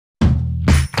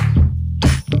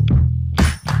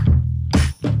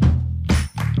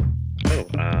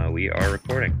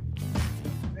recording.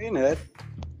 Hey, Ned.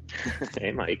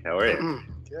 Hey, Mike. How are you?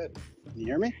 Good. Can you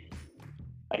hear me?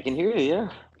 I can hear you, yeah.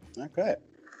 Okay.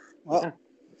 Well, Yeah.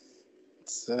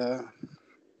 it's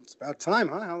about time,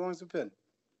 huh? How long has it been?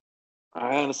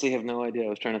 I honestly have no idea. I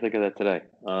was trying to think of that today.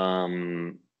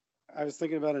 I was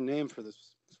thinking about a name for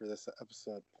this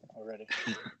episode already.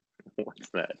 What's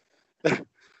that?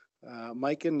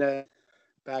 Mike and Ned,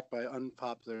 back by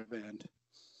unpopular band.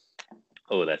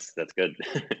 Oh, that's good.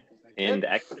 And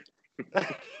accurate.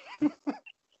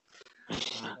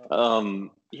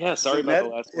 Yeah, sorry about the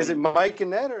last one. Is it Mike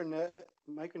and Ned or Ned?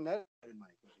 Mike and Ned and Mike?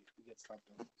 You get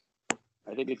something.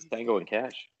 I think it's Tango and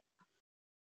Cash.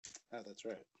 Oh, that's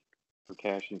right. Or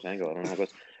Cash and Tango. I don't know how it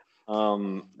goes.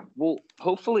 Well,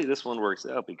 hopefully this one works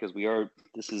out because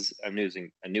I'm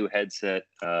using a new headset,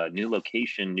 new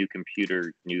location, new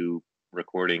computer, new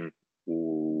recording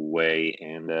way,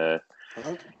 and Okay.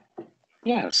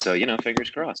 yeah, so fingers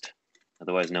crossed.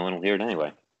 Otherwise, no one will hear it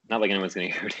anyway. Not like anyone's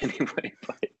going to hear it anyway,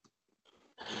 but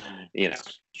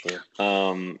Sure.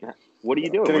 What are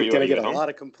you doing? Are Gonna you get at a home? lot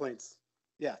of complaints.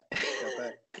 Yeah,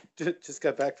 just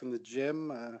got back from the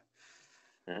gym.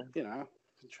 Yeah.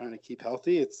 Trying to keep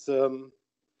healthy. It's getting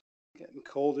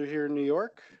colder here in New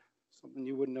York. Something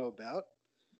you wouldn't know about.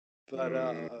 But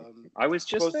I was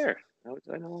just there. I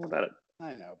know all about it.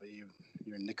 I know, but you're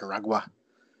in Nicaragua.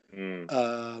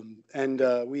 Mm. And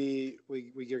we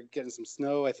are getting some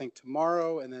snow, I think,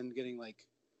 tomorrow, and then getting like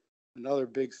another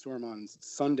big storm on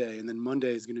Sunday, and then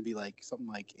Monday is going to be like something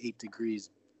like 8 degrees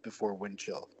before wind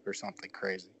chill or something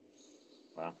crazy.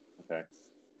 Wow. Okay.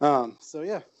 So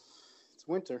yeah, it's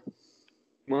winter.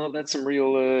 Well, that's some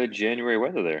real January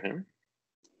weather there, huh?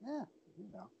 Yeah,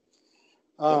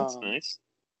 That's nice.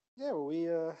 Yeah, well, we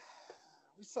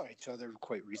saw each other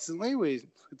quite recently. We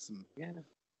had some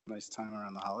nice time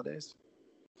around the holidays.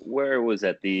 Where was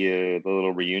that? The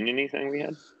little reunion-y thing we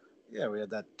had? Yeah, we had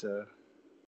that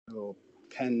little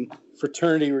Penn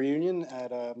fraternity reunion at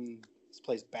this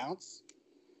place, Bounce.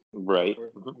 Right.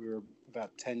 We were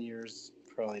about 10 years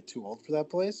probably too old for that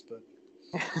place, but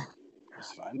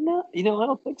it's fine. No, I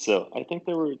don't think so. I think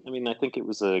I think it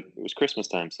was Christmas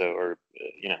time, or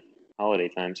holiday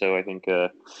time. So I think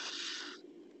there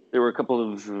were a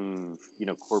couple of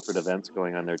corporate events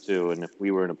going on there too. And if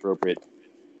we were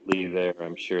inappropriately there,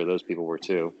 I'm sure those people were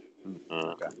too.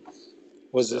 Okay.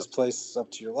 Was this place up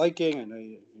to your liking? I know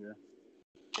you're.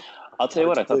 I'll tell you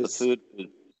what. I thought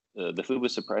the food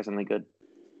was surprisingly good.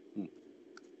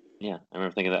 Yeah, I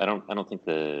remember thinking that. I don't think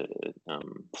the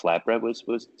flatbread was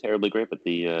terribly great, but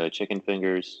the chicken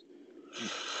fingers,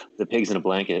 the pigs in a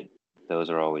blanket, those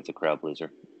are always a crowd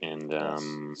pleaser. And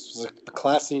this was a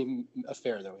classy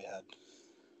affair that we had.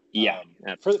 Yeah,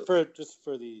 for the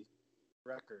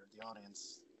record, the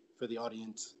audience, how do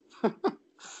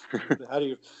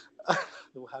you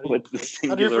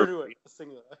refer to it?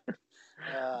 Singular.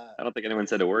 I don't think anyone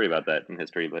said to worry about that in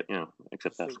history, but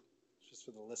except that. Just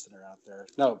for the listener out there.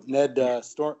 No, Ned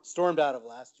stormed out of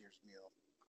last year's meal.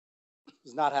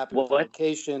 Was not happy with the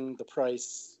location, the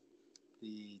price,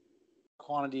 the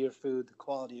quantity of food, the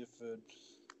quality of food.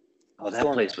 Oh, that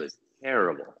place was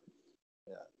terrible.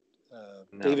 Yeah.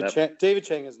 David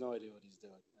Chang has no idea what he's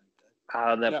doing.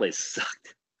 That place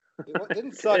sucked. It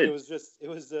didn't suck. It was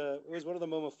one of the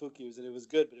Momofukis, and it was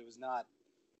good, but it was not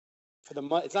for the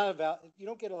money. It's not you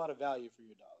don't get a lot of value for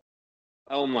your dollar.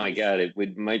 Oh my God!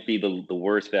 It might be the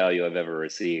worst value I've ever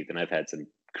received, and I've had some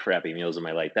crappy meals in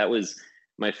my life. That was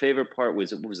my favorite part.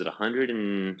 Was it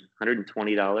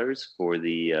 $120 for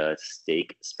the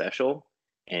steak special,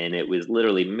 and it was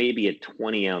literally maybe a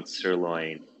 20-ounce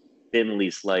sirloin, thinly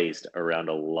sliced around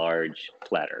a large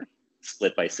platter,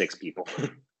 split by 6 people.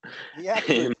 Yeah,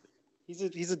 he's a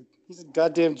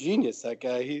goddamn genius. That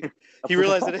guy. He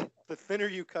realized that the thinner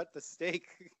you cut the steak,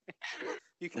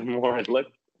 the more it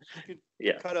looked. You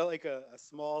could cut out like a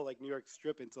small New York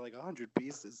strip into like 100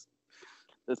 pieces.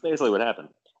 That's basically what happened.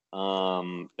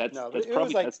 It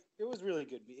was really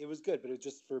good. It was good, but it was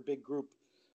just for a big group.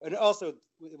 And also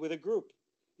with a group,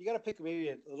 you got to pick maybe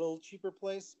a little cheaper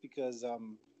place because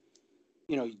the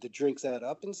drinks add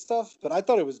up and stuff. But I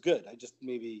thought it was good. I just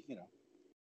maybe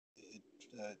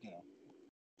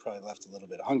probably left a little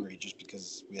bit hungry just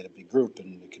because we had a big group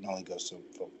and it can only go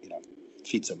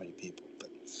feed so many people.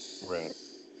 But right.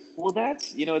 Well,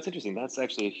 that's it's interesting. That's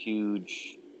actually a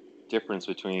huge difference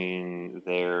between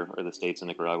the States and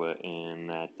Nicaragua in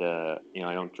that I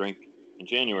don't drink in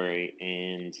January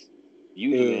and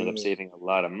usually end up saving a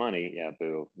lot of money. Yeah,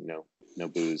 boo. No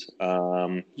booze.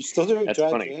 You still doing dry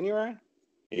funny. January?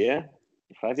 Yeah,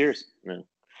 5 years. No.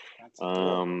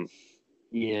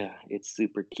 Yeah, it's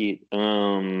super cute.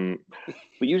 But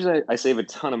usually I save a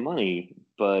ton of money,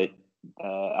 but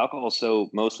alcohol is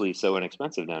mostly so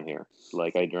inexpensive down here.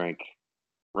 Like I drink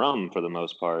rum for the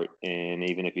most part, and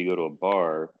even if you go to a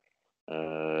bar,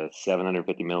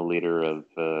 750 milliliter of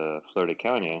Flor de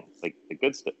Caña, like the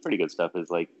good stuff, pretty good stuff, is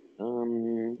like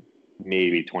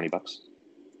maybe $20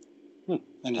 And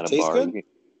it at a tastes bar. good?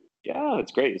 Yeah,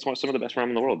 it's great. It's some of the best rum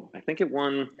in the world. I think it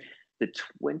won the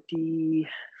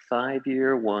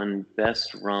 25-year won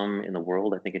best rum in the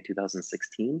world. I think in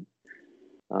 2016.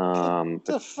 Get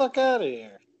the fuck out of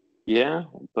here. Yeah,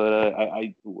 but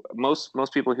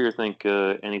most people here think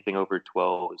anything over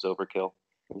 12 is overkill.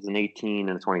 There's an 18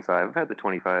 and a 25. I've had the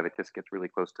 25. It just gets really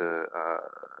close to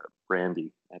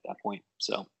brandy at that point.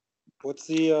 So What's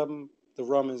the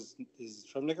rum is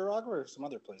from Nicaragua or some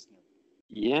other place near?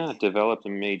 yeah, developed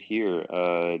and made here.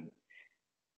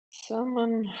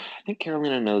 Someone, I think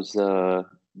Carolina knows the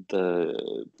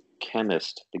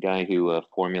chemist, the guy who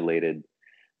formulated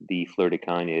the Flor de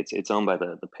Caña. It's owned by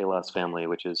the Pelas family,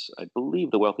 which is, I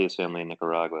believe, the wealthiest family in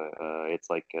Nicaragua. It's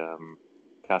like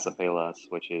Casa Pelas,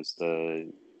 which is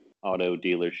the auto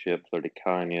dealership, Flor de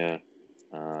Caña,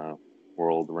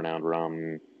 world-renowned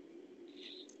rum,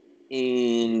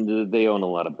 and they own a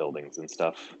lot of buildings and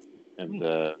stuff. And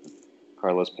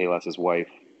Carlos Pelas's wife.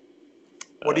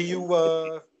 What do you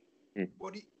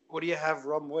what do you have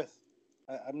rum with?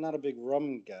 I'm not a big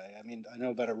rum guy. I mean, I know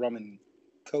about a rum and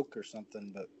Coke or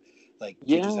something, but like,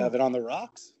 do you just have it on the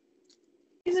rocks?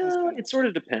 It sort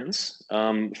of depends.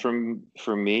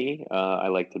 For me, I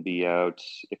like to be out.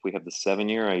 If we have the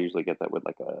 7-year, I usually get that with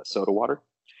like a soda water.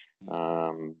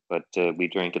 But we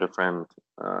drink at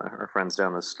our friends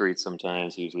down the street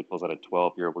sometimes. He usually pulls out a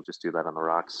 12-year. We'll just do that on the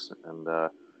rocks, and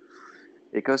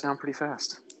it goes down pretty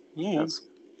fast. Yeah.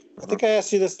 I think I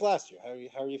asked you this last year.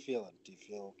 How are you feeling? Do you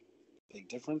feel a big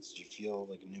difference? Do you feel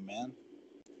like a new man?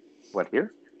 What,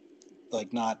 here?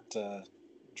 Like not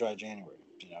dry January,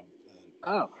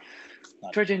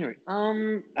 Dry January.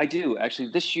 I do actually.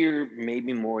 This year,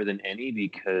 maybe more than any,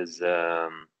 because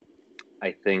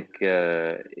I think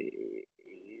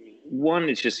one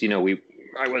is just I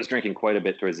was drinking quite a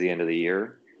bit towards the end of the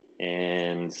year,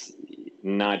 and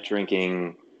not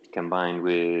drinking combined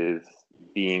with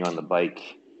being on the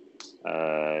bike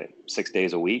 6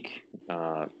 days a week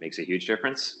makes a huge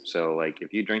difference. So like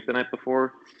if you drink the night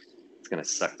before, it's gonna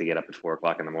suck to get up at 4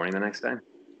 o'clock in the morning the next day.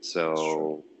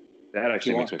 So that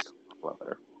actually makes me feel a lot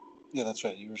better. Yeah, that's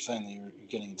right. You were saying that you're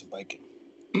getting into biking.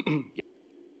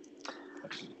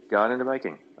 Got into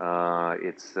biking.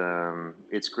 It's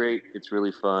great. It's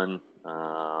really fun.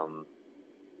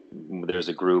 There's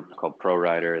a group called Pro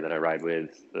Rider that I ride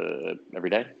with every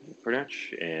day, pretty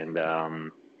much, and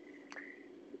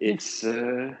it's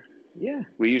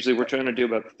we're trying to do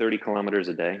about 30 kilometers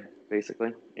a day,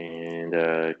 basically, and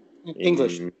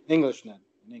English, Ned. In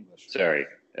English. Sorry,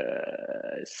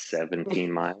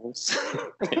 17 miles.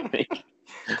 I think.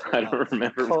 I don't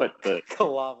remember what the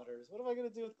kilometers. What am I going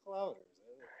to do with kilometers?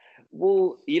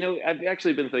 Well, I've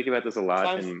actually been thinking about this a lot.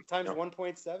 Times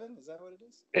 1.7? Is that what it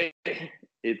is?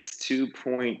 It's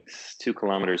 2.2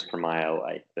 kilometers per mile,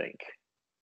 I think.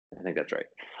 I think that's right.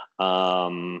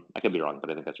 I could be wrong, but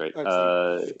I think that's right.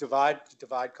 So divide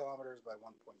kilometers by 1.7 and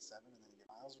then you get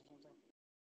miles or something?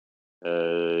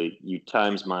 You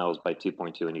times miles by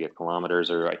 2.2 and you get kilometers,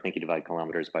 or I think you divide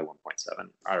kilometers by 1.7.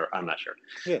 I'm not sure.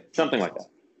 Yeah, something like that.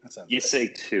 You say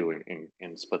 2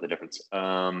 and split the difference.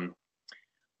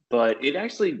 But it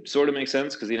actually sort of makes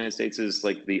sense because the United States is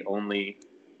like the only,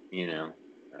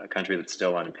 country that's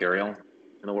still on imperial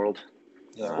in the world.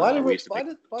 Yeah. Why did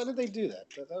they do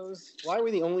that? Why are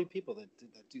we the only people that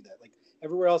do that? Like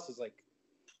everywhere else is like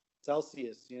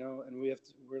Celsius, and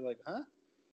we're like, huh?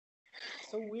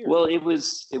 So weird. Well, it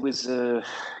was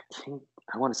King,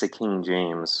 I want to say King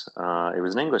James. It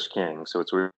was an English king, so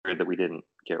it's weird that we didn't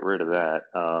get rid of that.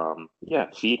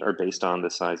 Feet are based on the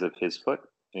size of his foot,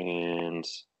 and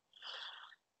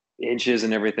inches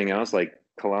and everything else, like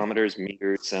kilometers,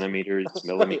 meters, centimeters,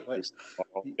 millimeters,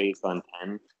 all based on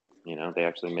 10. They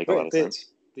actually make a lot of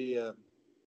sense. A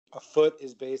foot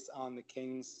is based on the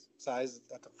king's size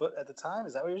at the foot at the time.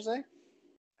 Is that what you're saying?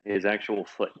 His actual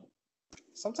foot.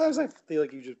 Sometimes I feel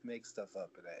like you just make stuff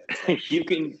up. You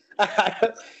can.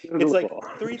 It's like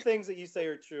 3 things that you say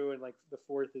are true, and like the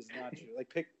 4th is not true.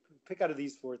 Like pick out of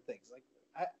these 4 things. Like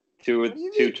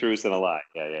two truths and a lie.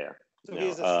 Yeah. So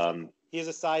he has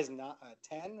a size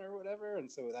 10 or whatever, and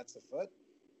so that's a foot.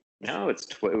 No,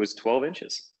 it was 12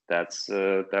 inches. That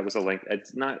was a length.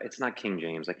 It's not King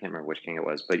James. I can't remember which king it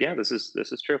was, but yeah, this is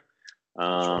true.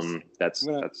 That's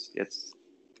it's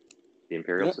the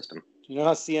imperial system. You know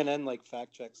how CNN like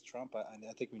fact checks Trump?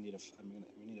 I think we need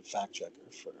a fact checker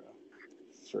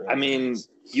for. I mean,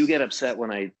 you get upset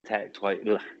when I type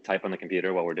on the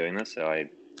computer while we're doing this, so I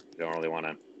don't really want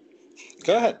to.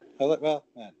 Go ahead. Well,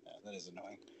 that is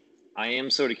annoying. I am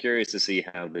sort of curious to see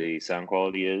how the sound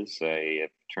quality is. I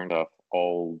have turned off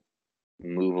all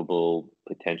movable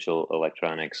potential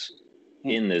electronics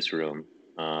in this room.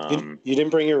 You didn't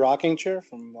bring your rocking chair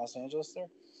from Los Angeles there?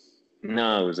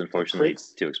 No, it was unfortunately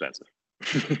too expensive.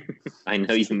 I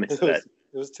know you missed that.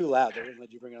 It was too loud. They didn't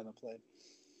let you bring it on the plane.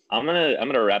 I'm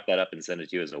gonna wrap that up and send it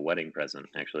to you as a wedding present.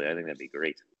 Actually, I think that'd be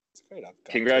great. It's great.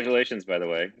 Congratulations, by the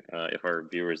way. If our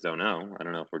viewers don't know, I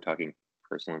don't know if we're talking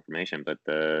personal information, but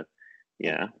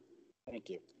yeah. Thank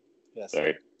you. Yes.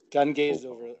 Sorry. Got engaged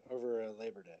over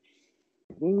Labor Day.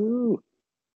 Woo!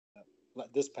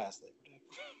 This past Labor Day.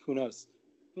 Who knows?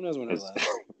 Who knows when our last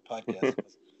podcast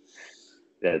was?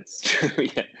 That's true.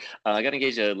 Yeah, I got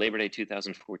engaged Labor Day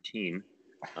 2014,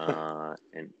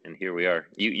 and here we are.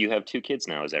 You have 2 kids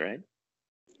now, is that right?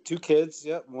 2 kids.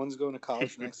 Yep. One's going to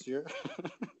college next year.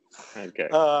 Okay.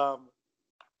 I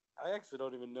actually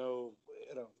don't even know.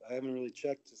 I haven't really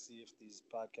checked to see if these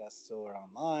podcasts still are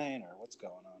online or what's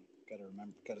going on. Got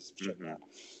to check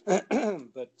that.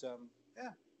 But yeah,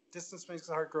 distance makes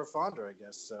the heart grow fonder, I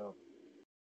guess. So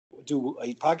do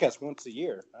a podcast once a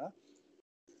year, huh?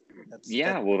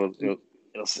 Well,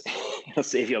 it'll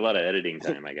save you a lot of editing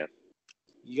time, I guess.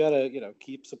 You gotta,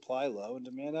 keep supply low and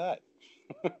demand high.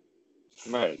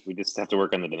 Right. We just have to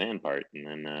work on the demand part,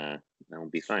 and then we'll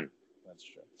be fine. That's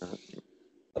true.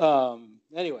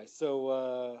 Anyway,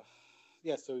 so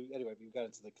anyway, we got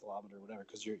into the kilometer or whatever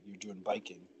because you're doing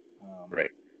biking.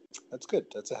 Right. That's good.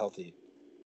 That's a healthy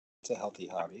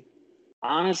hobby.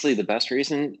 Honestly, the best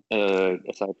reason,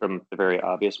 aside from the very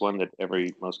obvious one that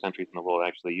most countries in the world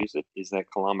actually use it, is that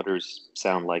kilometers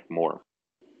sound like more.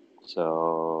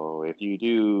 So if you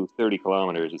do 30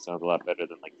 kilometers, it sounds a lot better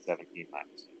than like 17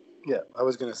 miles. Yeah, I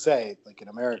was going to say, like in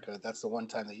America, that's the one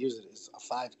time they use it is a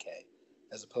 5K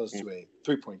as opposed to a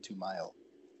 3.2 mile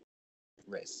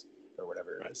race or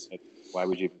whatever it is. Why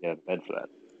would you even get out of bed for that?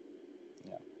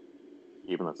 Yeah.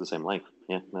 Even though it's the same length.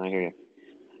 Yeah, no, I hear you.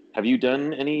 Have you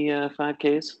done any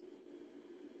 5Ks?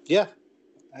 Yeah,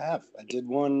 I have. I did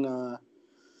one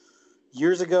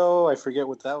years ago. I forget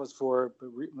what that was for,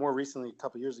 but more recently, a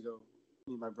couple years ago,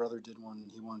 me and my brother did one.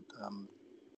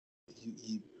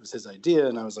 He was his idea,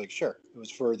 and I was like, sure. It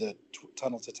was for the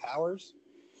Tunnel to Towers.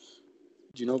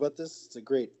 Do you know about this? It's a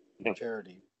great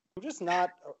charity.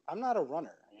 I'm not a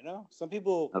runner, Some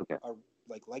people are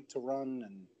like to run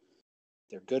and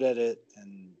they're good at it,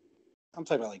 and I'm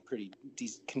talking about like pretty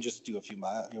decent, can just do a few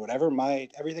miles or whatever.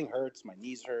 Everything hurts. My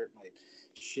knees hurt. My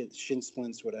shin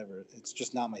splints, whatever. It's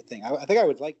just not my thing. I think I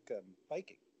would like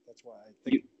biking. That's why I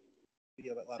think it'd be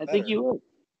a lot better. I think you would.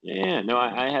 Yeah, no,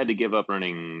 I had to give up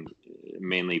running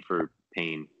mainly for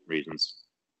pain reasons.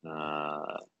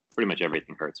 Pretty much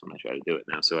everything hurts when I try to do it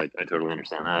now, so I totally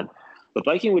understand that. But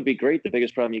biking would be great. The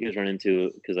biggest problem you guys run into,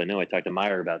 because I know I talked to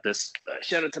Meyer about this.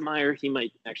 Shout out to Meyer. He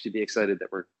might actually be excited that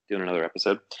we're doing another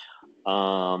episode.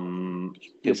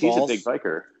 Because he's a big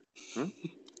biker. You're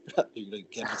going to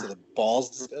get into the balls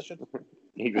discussion?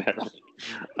 Exactly.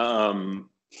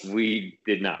 We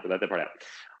did not. We let that part out.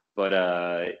 But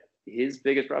his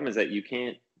biggest problem is that you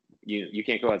can't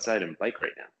go outside and bike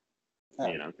right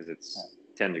now. Because it's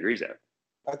 10 degrees out.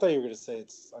 I thought you were going to say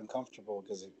it's uncomfortable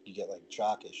because you get like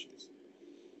jock issues.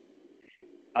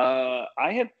 I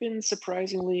have been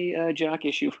surprisingly jock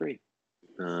issue free.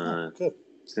 Good.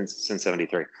 Since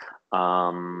 73.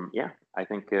 Yeah, I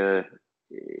think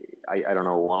I don't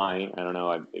know why. I don't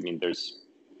know. I mean, there's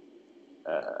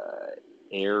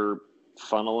air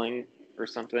funneling or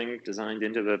something designed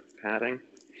into the padding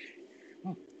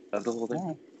of the whole thing.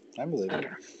 Right. I believe it.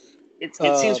 It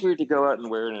seems weird to go out and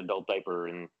wear an adult diaper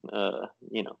and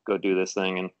go do this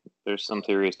thing. And there's some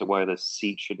theory as to why the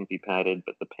seat shouldn't be padded,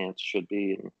 but the pants should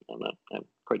be. And I haven't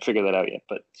quite figured that out yet,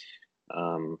 but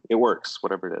it works,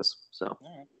 whatever it is. So,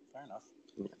 all right, fair enough.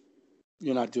 Yeah.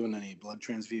 You're not doing any blood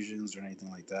transfusions or anything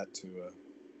like that to.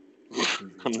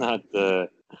 I'm not.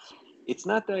 It's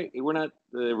not that we're not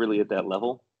really at that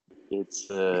level.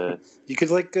 It's. You could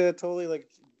totally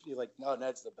you're like, no,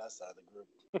 Ned's the best out of the group.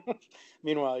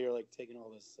 Meanwhile, you're like taking all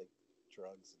this like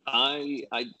drugs. I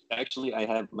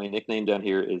have my nickname down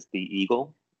here is the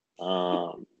Eagle.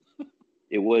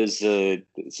 It was see,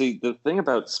 the thing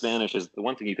about Spanish is the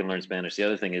one thing you can learn Spanish. The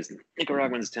other thing is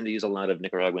Nicaraguans tend to use a lot of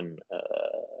Nicaraguan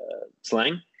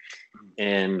slang.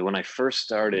 And when I first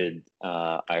started,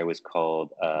 I was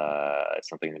called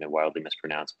something I'm going to wildly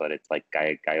mispronounce, but it's like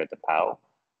gallo de pau,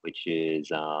 which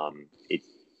is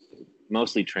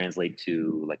mostly translate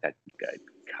to like a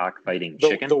cockfighting The,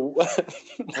 chicken. the what?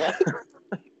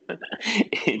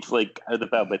 It's like the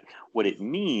foul, but what it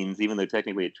means, even though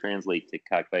technically it translates to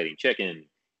cockfighting chicken,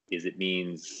 is it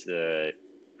means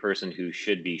person who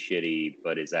should be shitty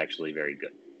but is actually very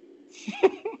good.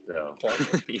 So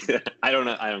yeah, I don't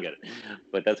know, I don't get it,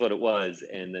 but that's what it was.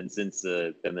 And then since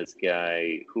then this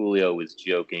guy Julio was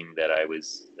joking that I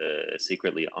was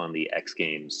secretly on the X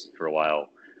Games for a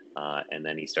while, and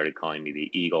then he started calling me the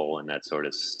Eagle, and that sort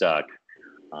of stuck.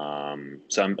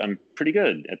 So I'm pretty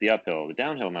good at the uphill. The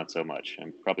downhill, not so much.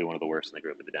 I'm probably one of the worst in the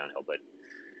group at the downhill, but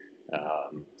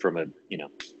from a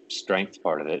strength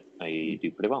part of it, I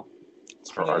do pretty well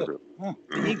for our group. Oh,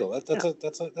 the Eagle.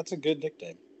 That's a good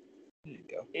nickname. There you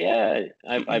go. Yeah,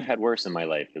 I've had worse in my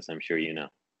life, as I'm sure you know.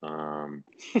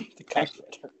 The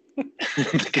cockfighter.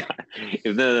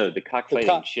 The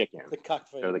cockfighting chicken. The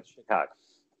cockfighting or the chicken. cock.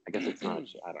 I guess it's not.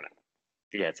 I don't know.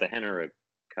 Yeah, it's a hen or a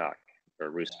cock or a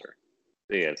rooster.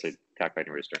 Yeah, it's a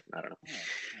cockfighting rooster. I don't know. Yeah.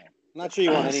 I'm not sure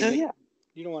you want any. Yeah.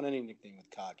 You don't want any nickname with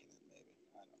cock in it, maybe.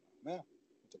 I don't know. Yeah,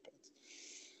 it depends.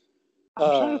 I'm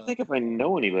trying to think if I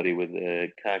know anybody with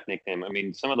a cock nickname. I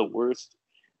mean, some of the worst.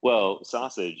 Well,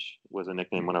 Sausage was a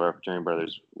nickname one of our fraternity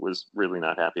brothers was really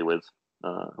not happy with.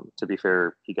 To be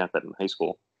fair, he got that in high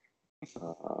school.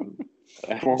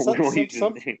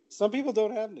 Some people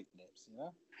don't have nicknames, you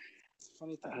know? It's a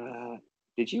funny thing.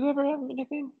 Did you ever have a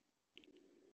nickname?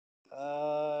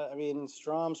 I mean,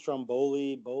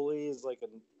 Stromboli. Boli is like a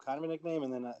kind of a nickname.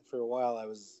 And then for a while I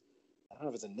don't know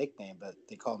if it's a nickname, but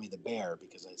they called me the Bear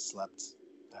because I slept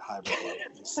a hybrid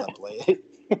and slept late.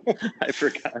 I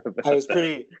forgot about I was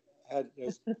pretty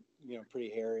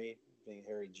hairy, being a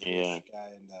hairy Jewish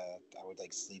guy, and I would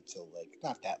like sleep till like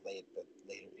not that late, but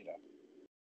later,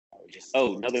 I would just.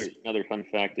 Another fun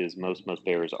fact is most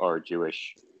bears are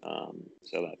Jewish,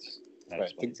 so that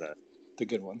explains that. The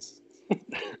good ones.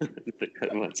 The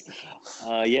good ones.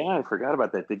 Yeah, I forgot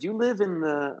about that. Did you live in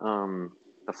the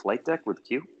flight deck with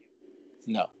Q?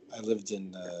 No, I lived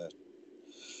in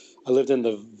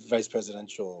the vice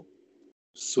presidential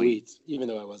suite, even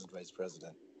though I wasn't vice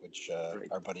president, which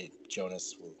our buddy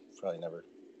Jonas will probably never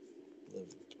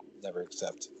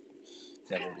accept,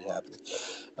 never be happy.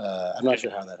 I'm not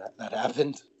sure how that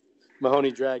happened.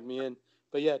 Mahoney dragged me in,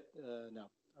 but yet no.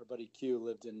 Our buddy Q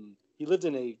lived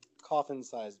in a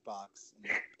coffin-sized box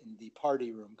in the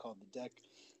party room called the deck,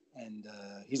 and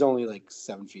he's only like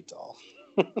 7 feet tall.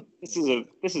 This is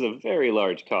a very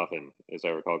large coffin, as I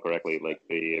recall correctly. Like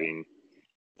it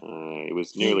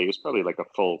was probably like a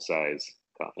full-size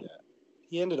coffin. Yeah.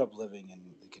 He ended up living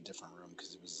in like a different room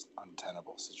because it was an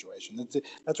untenable situation.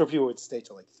 That's where people would stay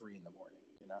till like 3 a.m.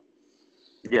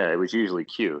 Yeah, it was usually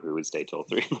Q who would stay till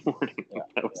 3 a.m. Yeah,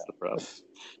 that was the problem.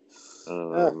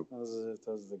 Those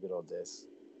are the good old days.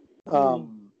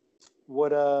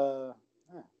 What else?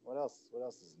 What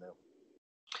else is new?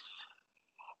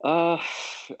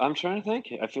 I'm trying to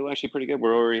think. I feel actually pretty good.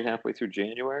 We're already halfway through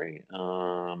January.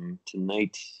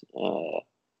 Tonight,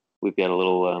 we've got a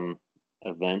little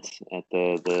event at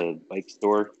the bike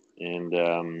store,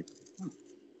 and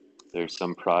there's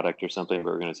some product or something.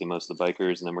 But we're going to see most of the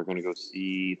bikers, and then we're going to go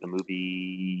see the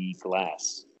movie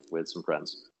Glass with some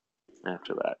friends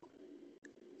after that.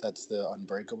 That's the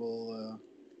Unbreakable.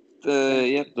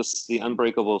 The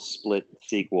Unbreakable Split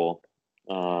sequel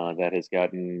that has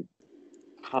gotten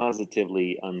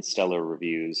positively unstellar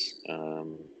reviews.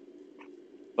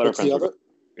 But what's the other?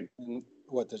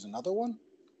 What? There's another one.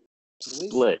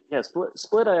 Split. Yeah,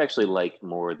 Split. I actually like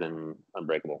more than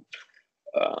Unbreakable.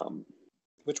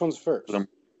 Which one's first?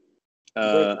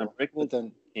 Unbreakable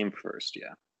then came first.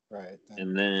 Yeah. Right.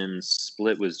 And then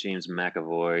Split was James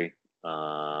McAvoy,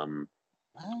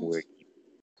 where he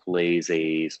plays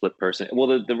a split person.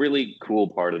 Well, the really cool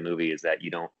part of the movie is that you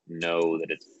don't know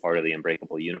that it's part of the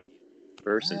Unbreakable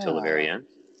universe until the very end.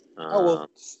 No,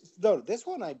 this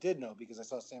one I did know because I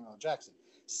saw Samuel L. Jackson.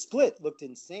 Split looked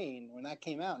insane when that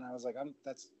came out, and I was like,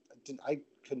 I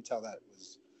couldn't tell that it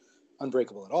was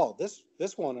Unbreakable at all. This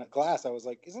one at Glass, I was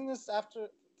like, isn't this after?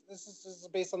 This is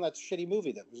based on that shitty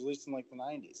movie that was released in like the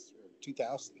 90s or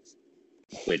 2000s.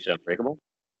 Which Unbreakable?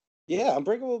 Yeah,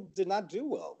 Unbreakable did not do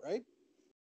well, right?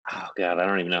 Oh God, I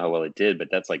don't even know how well it did, but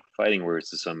that's like fighting words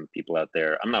to some people out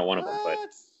there. I'm not one of them, but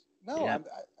no, yeah.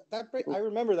 I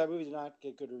remember that movie did not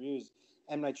get good reviews.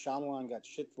 M. Night Shyamalan got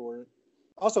shit for it.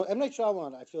 Also, M. Night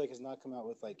Shyamalan, I feel like, has not come out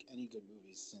with like any good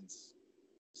movies since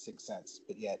Sixth Sense,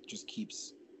 but yet just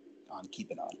keeps on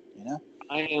keeping on.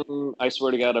 I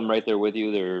swear to God, I'm right there with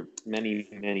you. There are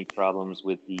many problems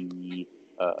with the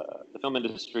film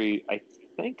industry. I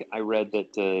think I read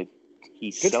that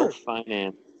he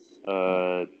self-financed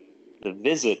The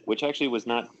Visit, which actually was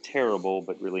not terrible,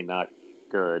 but really not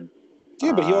good.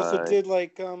 Yeah, but he also did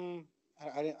like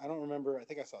I don't remember. I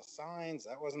think I saw Signs.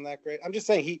 That wasn't that great. I'm just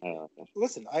saying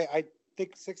listen. I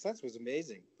think Sixth Sense was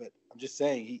amazing, but I'm just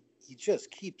saying he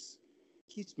just keeps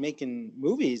making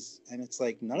movies, and it's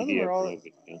like none of them are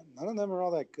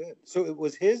all that good. So it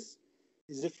was his.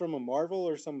 Is it from a Marvel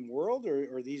or some world,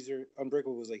 or these are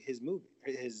Unbreakable was like his movie?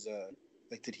 His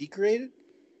like did he create it?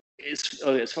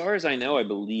 As far as I know, I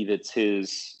believe it's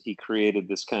his. He created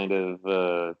this kind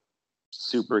of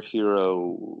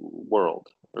superhero world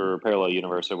or parallel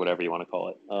universe or whatever you want to call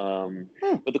it.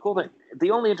 But the cool thing,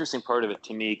 the only interesting part of it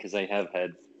to me, because I have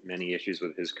had many issues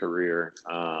with his career,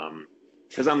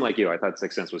 because I'm like you, I thought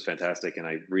Sixth Sense was fantastic, and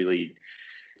I really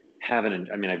haven't.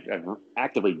 I mean, I've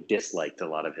actively disliked a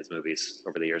lot of his movies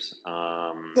over the years.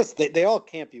 Listen, they all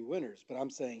can't be winners, but I'm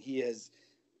saying he has.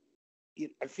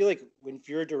 I feel like if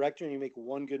you're a director and you make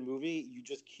one good movie, you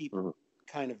just keep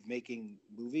kind of making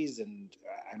movies, and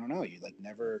I don't know, you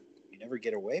never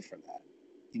get away from that.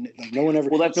 Like no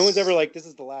one's ever like, this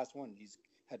is the last one. He's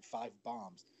had 5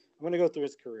 bombs. I'm gonna go through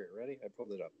his career. Ready? I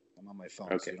pulled it up. I'm on my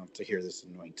phone, so you don't have to hear this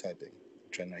annoying typing,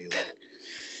 which I know you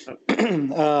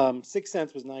like. Sixth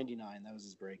Sense was 99. That was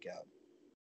his breakout.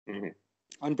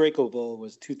 Unbreakable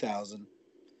was 2000.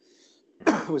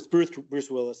 It was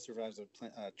Bruce Willis survives a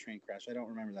train crash. I don't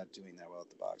remember that doing that well at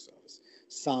the box office.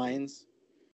 Signs,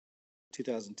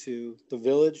 2002. The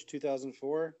Village,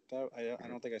 2004. I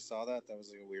don't think I saw that. That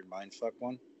was like a weird mindfuck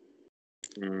one.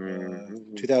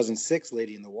 2006,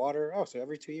 Lady in the Water. Oh, so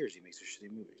every 2 years he makes a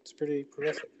shitty movie. It's pretty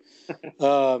prolific.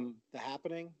 The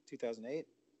Happening, 2008.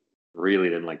 Really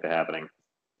didn't like The Happening.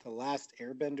 The Last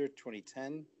Airbender,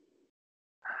 2010.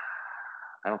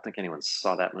 I don't think anyone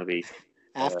saw that movie.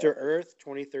 After Earth,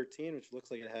 2013, which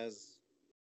looks like it has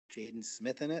Jaden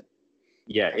Smith in it.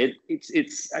 Yeah,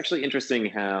 it's actually interesting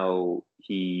how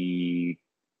he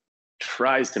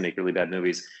tries to make really bad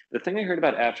movies. The thing I heard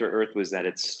about After Earth was that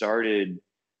it started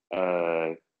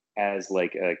as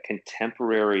like a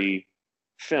contemporary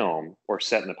film or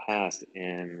set in the past,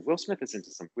 and Will Smith is into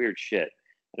some weird shit.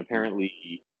 And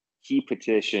apparently he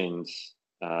petitioned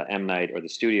M. Night or the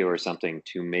studio or something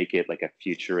to make it like a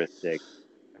futuristic.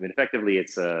 I mean, effectively,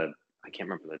 it's I can't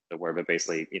remember the word, but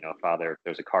basically, father,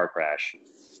 there's a car crash.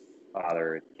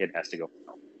 Father, kid has to go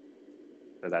home.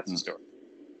 So that's the story.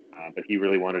 But he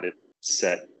really wanted it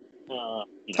set.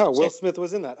 Will Smith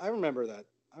was in that. I remember that.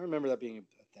 I remember that being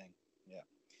a thing.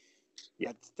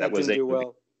 Yeah. That didn't do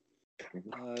well.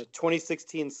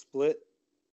 2016 Split.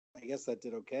 I guess that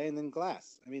did okay. And then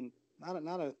Glass. I mean, not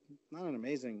an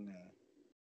amazing.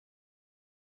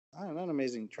 Not an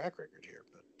amazing track record here,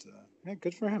 but yeah,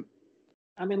 good for him.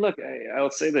 I mean, look,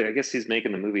 I'll say that I guess he's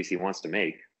making the movies he wants to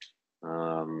make.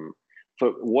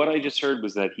 But what I just heard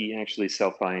was that he actually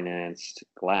self-financed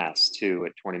Glass too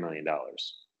at $20 million.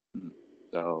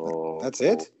 So that's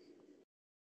it.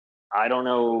 I don't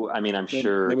know. I mean, I'm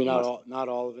sure maybe not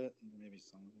all of it. Maybe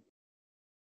some of it.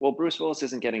 Well, Bruce Willis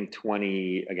isn't getting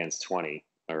 20 against 20,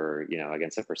 or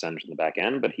against a percentage in the back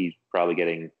end, but he's probably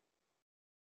getting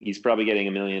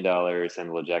 $1 million.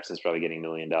 Samuel Jackson's probably getting $1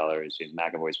 million. James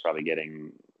McAvoy's probably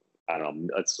getting, I don't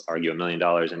know, let's argue $1 million,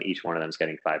 and each one of them is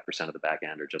getting 5% of the back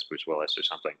end, or just Bruce Willis or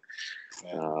something.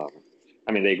 Yeah.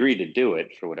 I mean, they agreed to do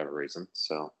it for whatever reason.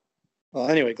 So, well,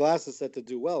 anyway, Glass is set to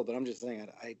do well, but I'm just saying,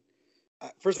 I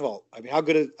first of all, I mean, how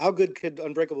good could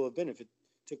Unbreakable have been if it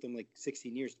took them like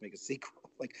 16 years to make a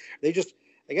sequel? Like I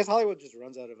guess Hollywood just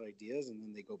runs out of ideas, and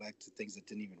then they go back to things that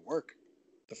didn't even work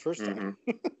the first time.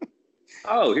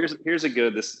 Oh, here's a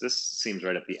good. This seems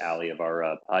right up the alley of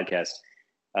our podcast.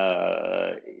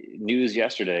 News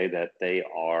yesterday that they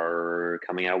are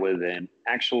coming out with an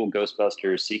actual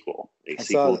Ghostbusters sequel,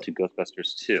 sequel to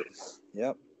Ghostbusters 2.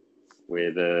 Yep.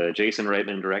 With Jason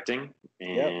Reitman directing,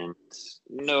 and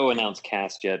no announced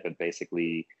cast yet, but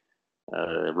basically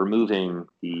removing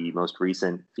the most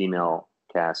recent female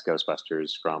cast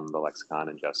Ghostbusters from the lexicon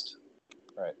and just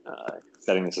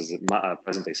setting this as a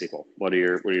present day sequel. What are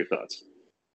your thoughts?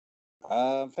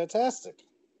 Fantastic.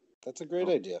 That's a great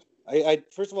idea. I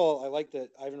first of all, I like that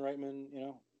Ivan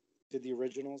Reitman, did the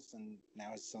originals, and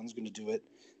now his son's going to do it.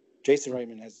 Jason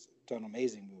Reitman has done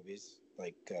amazing movies,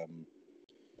 like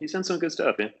he's done some good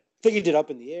stuff. Yeah, I think he did Up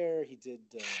in the Air. He did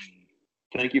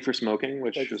Thank You for Smoking,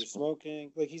 which Thank You for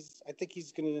Smoking. Like I think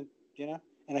he's gonna,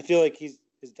 and I feel like his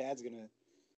dad's gonna.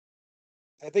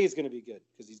 I think it's gonna be good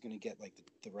because he's gonna get like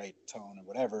the right tone and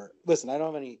whatever. Listen, I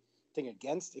don't have anything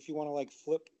against if you want to like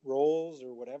flip roles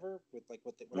or whatever with like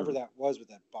whatever that was with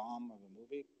that bomb of a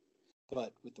movie,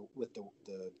 but with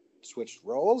the switched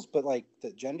roles, but like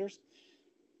the genders.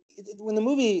 When the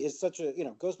movie is such a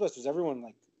Ghostbusters, everyone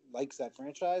like likes that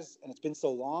franchise, and it's been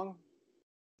so long,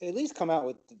 at least come out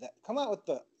with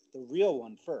the real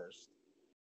one first,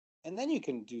 and then you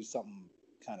can do something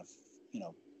kind of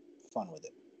fun with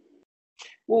it.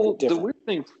 Well, the weird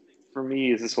thing for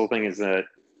me is this whole thing is that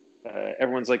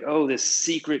everyone's like, oh, this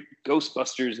secret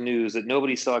Ghostbusters news that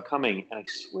nobody saw coming. And I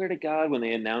swear to God, when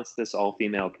they announced this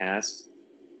all-female cast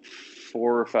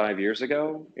 4 or 5 years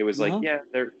ago, it was like, yeah,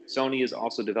 Sony is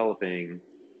also developing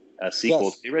a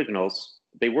sequel to the originals.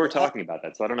 They were talking about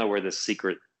that, so I don't know where this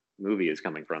secret movie is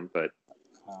coming from, but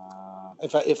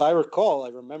if I recall, I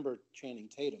remember Channing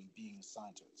Tatum being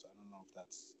assigned to it, so I don't know if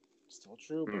that's still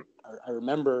true, but I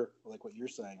remember, like what you're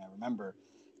saying, I remember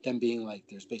them being like,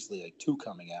 there's basically like 2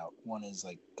 coming out. One is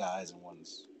like guys and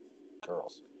one's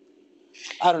girls.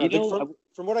 I don't know.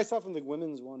 From what I saw from the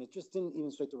women's one, it just didn't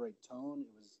even strike the right tone. It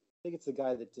was, I think it's the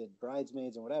guy that did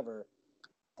Bridesmaids and whatever,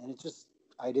 and it just,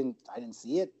 I didn't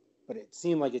see it, but it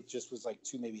seemed like it just was like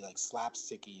too maybe like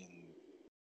slapsticky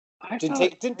and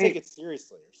didn't take it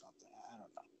seriously or something. I don't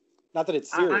know. Not that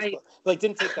it's serious, but like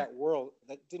didn't take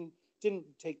didn't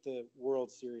take the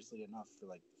world seriously enough for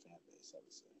like the fan base, I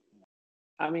would say.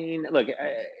 I mean, look,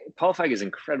 Paul Feig is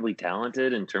incredibly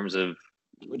talented in terms of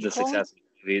the success of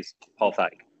movies. Paul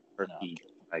Feig, or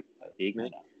Feig,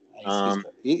 man.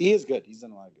 He is good. He's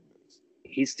done a lot of good movies.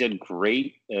 He's done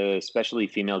great, especially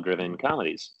female-driven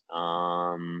comedies.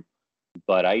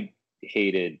 But I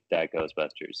hated that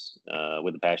Ghostbusters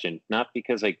with a passion. Not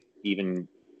because I even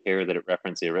care that it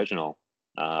referenced the original.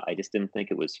 I just didn't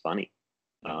think it was funny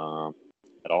at all,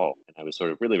 and I was sort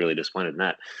of really, really disappointed in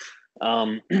that.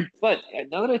 But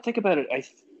now that I think about it,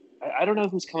 I don't know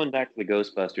who's coming back to the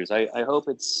Ghostbusters. I hope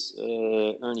it's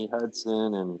Ernie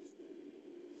Hudson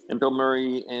and Bill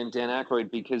Murray and Dan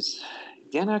Aykroyd, because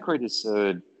Dan Aykroyd is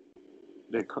the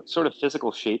sort of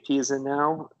physical shape he is in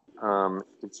now.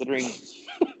 Considering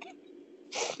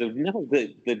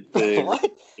what?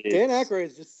 Dan Aykroyd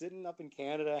is just sitting up in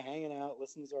Canada, hanging out,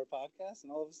 listening to our podcast,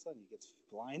 and all of a sudden he gets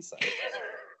blindsided.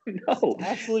 No,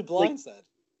 absolutely blindsided.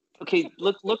 Okay,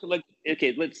 look.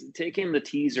 Okay, let's take in the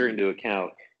teaser into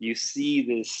account. You see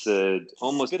this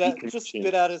almost just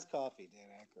spit out his coffee, Dan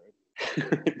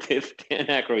Aykroyd. If Dan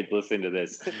Aykroyd's listening to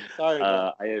this, sorry,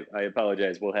 I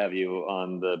apologize. We'll have you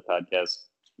on the podcast.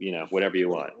 Whatever you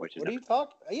want. What are you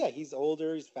talking? Yeah, he's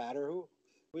older. He's fatter.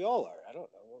 We all are. I don't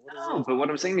know. No, but what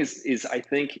I'm saying is I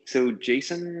think so.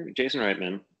 Jason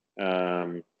Reitman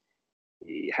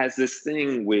has this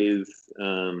thing with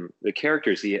the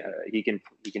characters. He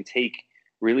can take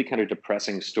really kind of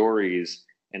depressing stories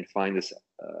and find this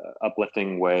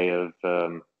uplifting way of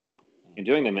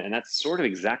doing them, and that's sort of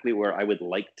exactly where I would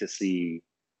like to see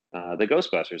the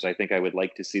Ghostbusters. I think I would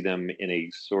like to see them in a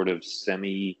sort of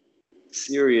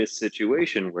semi-serious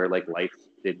situation where like life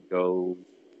did go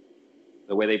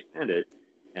the way they planned it.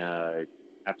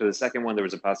 After the second one, there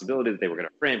was a possibility that they were going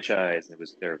to franchise, and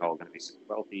they're all going to be super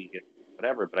wealthy,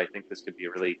 whatever. But I think this could be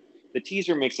the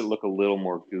teaser makes it look a little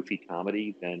more goofy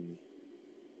comedy than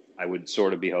I would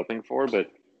sort of be hoping for.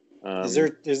 But is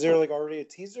there like already a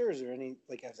teaser? Is there any,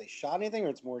 like, have they shot anything, or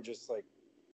it's more just like?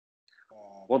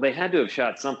 Well, they had to have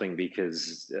shot something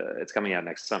because it's coming out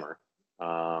next summer.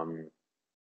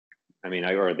 I mean,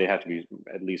 or they have to be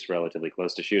at least relatively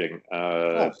close to shooting.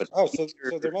 So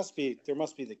there must be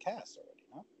the cast already,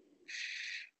 huh?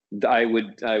 I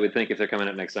would think if they're coming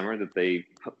out next summer that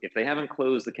if they haven't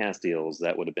closed the cast deals,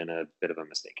 that would have been a bit of a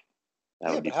mistake.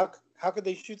 But how could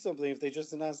they shoot something if they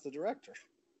just announced the director?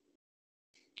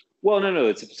 Well,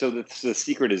 no. The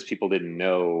secret is people didn't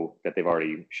know that they've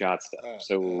already shot stuff.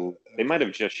 They might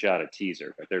have just shot a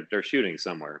teaser, but they're shooting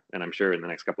somewhere, and I'm sure in the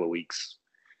next couple of weeks,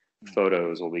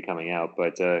 photos will be coming out.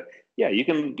 But yeah, you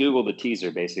can Google the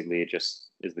teaser. Basically, it just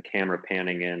is the camera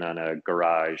panning in on a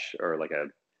garage or like a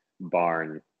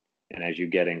barn, and as you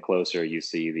get in closer, you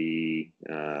see the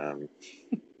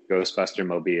Ghostbuster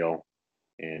mobile,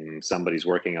 and somebody's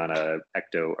working on a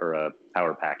Ecto or a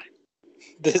power pack.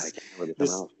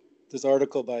 This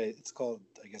article it's called,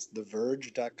 I guess,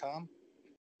 TheVerge.com.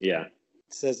 Yeah.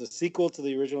 It says a sequel to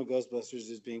the original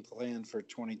Ghostbusters is being planned for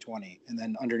 2020, and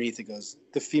then underneath it goes,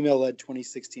 the female-led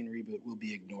 2016 reboot will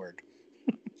be ignored.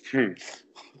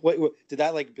 What did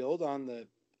that like build on the,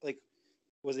 like,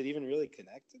 was it even really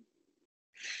connected?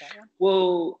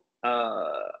 Well,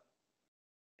 I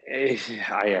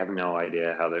have no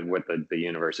idea what the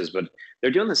universe is, but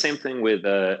they're doing the same thing with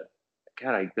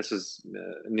this is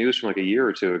news from like a year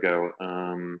or two ago.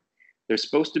 There's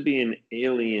supposed to be an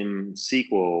Alien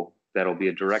sequel that'll be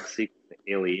a direct sequel to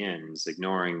Aliens,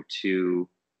 ignoring 3,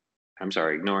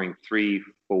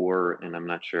 4, and I'm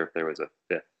not sure if there was a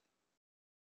 5th.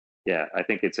 Yeah, I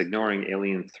think it's ignoring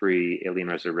Alien 3, Alien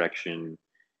Resurrection,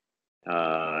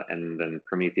 and then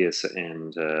Prometheus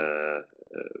and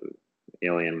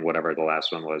Alien, whatever the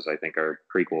last one was, I think are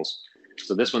prequels.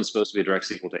 So this one's supposed to be a direct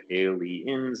sequel to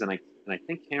Aliens, and I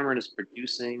think Cameron is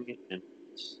producing, and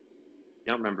I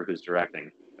don't remember who's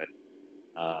directing, but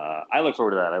I look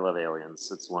forward to that. I love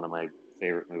Aliens. It's one of my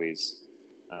favorite movies,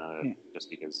 just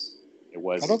because it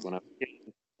was when I was a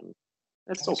kid. And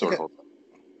it's still sort of old.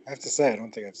 I have to say, I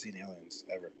don't think I've seen Aliens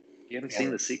ever. You haven't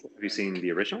seen the sequel? Have you seen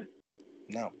the original?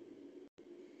 No.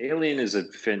 Alien is a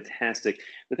fantastic.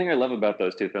 The thing I love about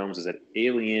those two films is that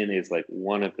Alien is like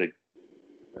one of the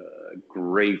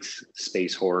great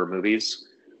space horror movies.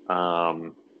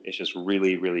 It's just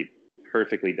really, really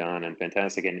perfectly done and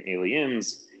fantastic. And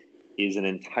Aliens is an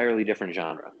entirely different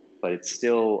genre, but it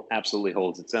still absolutely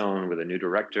holds its own with a new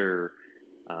director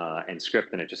and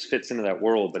script, and it just fits into that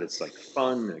world. But it's like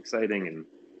fun and exciting, and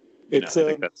I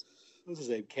think that's. What's his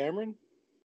name? Cameron?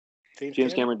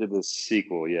 James Cameron did the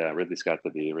sequel. Yeah, Ridley Scott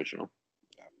did the original.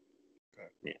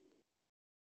 Yeah.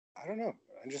 I don't know.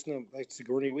 I just know like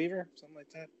Sigourney Weaver, something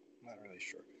like that. I'm not really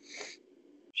sure.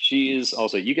 She is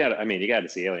also. You got to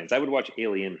see Aliens. I would watch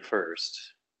Alien first,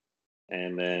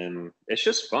 and then it's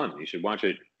just fun. You should watch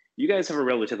it. You guys have a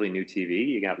relatively new TV.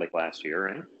 You got like last year,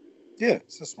 right? Yeah,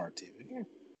 it's a smart TV.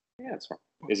 Yeah, it's smart.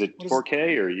 Is it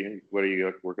 4K or what are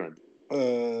you working on?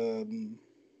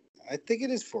 I think it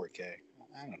is 4K.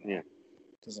 I don't know. Yeah.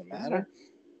 Doesn't matter.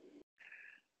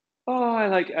 Oh,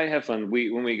 I have fun.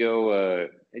 When we go,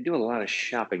 I do a lot of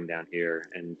shopping down here,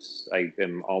 and I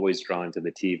am always drawn to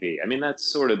the TV. I mean, that's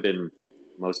sort of been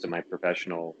most of my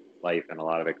professional life and a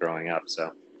lot of it growing up.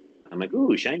 So I'm like,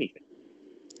 ooh, shiny thing.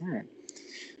 All right.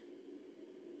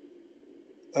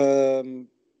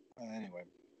 Anyway,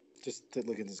 just to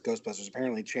look at this Ghostbusters.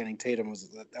 Apparently, Channing Tatum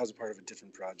was a part of a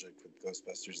different project with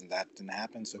Ghostbusters, and that didn't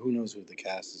happen. So who knows who the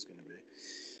cast is going to be?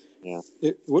 Yeah,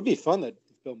 it would be fun that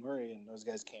if Bill Murray and those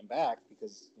guys came back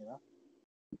because they're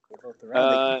both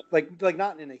around. Like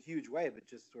not in a huge way, but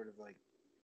just sort of like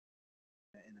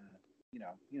in a you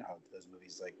know how those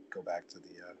movies like go back to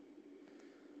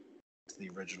the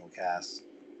original cast.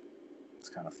 It's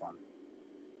kind of fun.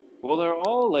 Well, they're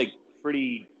all like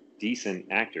pretty decent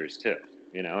actors too,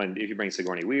 and if you bring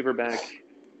Sigourney Weaver back,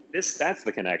 that's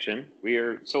the connection. We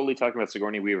are solely talking about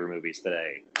Sigourney Weaver movies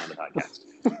today on the podcast.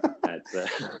 That's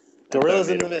Gorillas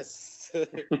in the Mist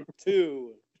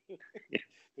 2.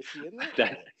 Was she in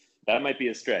that? That might be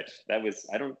a stretch. That was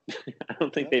I don't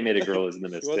think they made a Gorillas in the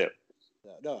Mist 2.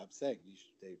 No, I'm saying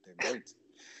they're great.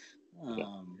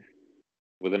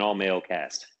 With an all-male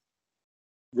cast.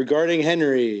 Regarding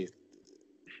Henry,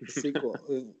 the sequel.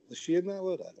 Was she in that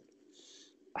one?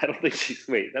 I don't think she's.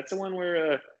 Wait, that's the one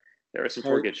where Harrison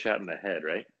Ford gets shot in the head,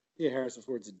 right? Yeah, Harrison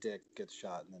Ford's a dick, gets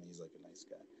shot, and then he's like a nice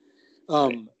guy.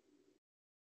 Right.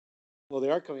 Well, they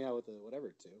are coming out with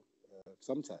whatever too,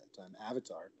 sometime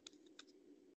Avatar.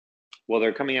 Well,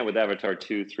 they're coming out with Avatar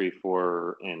 2, 3,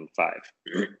 4, and 5.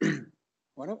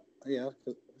 Why not? Yeah.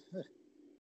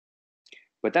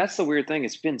 But that's the weird thing.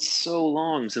 It's been so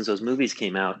long since those movies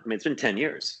came out. I mean, it's been 10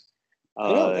 years.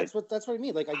 I know, that's what I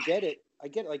mean. Like, I get it.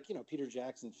 Like, Peter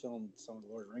Jackson filmed some of the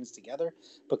Lord of the Rings together,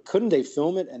 but couldn't they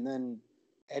film it and then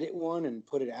edit one and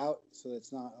put it out so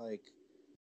it's not like,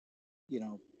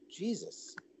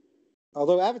 Jesus.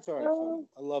 Although Avatar,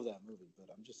 I love that movie, but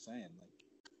I'm just saying,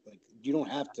 like you don't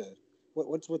have to.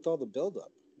 What's with all the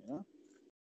buildup,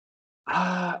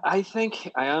 I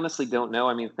honestly don't know.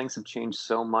 I mean, things have changed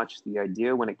so much. The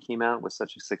idea when it came out was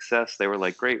such a success. They were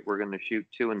like, great, we're going to shoot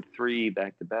 2 and 3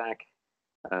 back to back.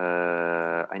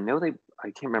 I know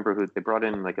I can't remember who they brought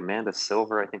in, like Amanda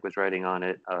Silver, I think, was writing on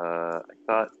it. I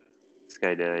thought this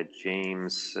guy did,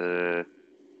 James,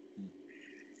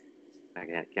 I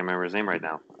can't remember his name right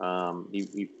now.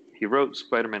 He wrote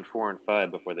Spider-Man 4 and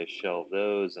 5 before they shelved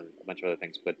those and a bunch of other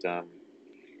things. But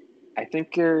I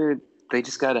think they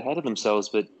just got ahead of themselves.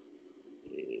 But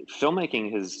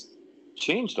filmmaking has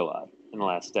changed a lot in the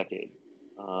last decade.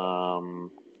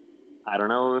 I don't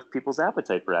know if people's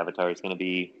appetite for Avatar is going to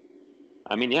be.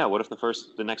 I mean, yeah. What if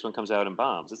the next one comes out and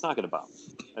bombs? It's not going to bomb.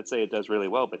 I'd say it does really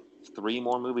well, but 3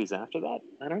 more movies after that,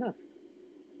 I don't know.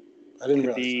 I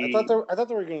didn't realize. I thought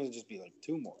there were going to just be like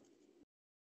 2 more.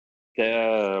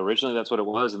 Originally, that's what it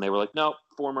was, and they were like, "No,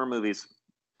 4 more movies."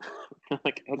 I'm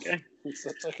like, okay.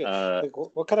 Like,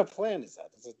 what kind of plan is that?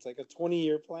 It's like a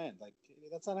 20-year plan. Like,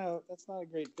 that's not a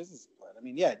great business plan. I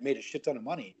mean, yeah, it made a shit ton of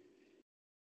money.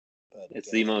 But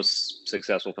it's the most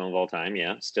successful film of all time.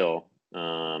 Yeah, still,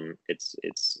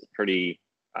 it's pretty.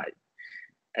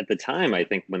 At the time, I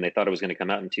think when they thought it was going to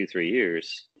come out in 2-3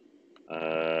 years,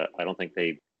 I don't think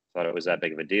they thought it was that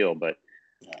big of a deal. But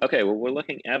okay, well, we're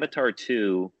looking Avatar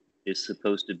 2 is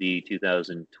supposed to be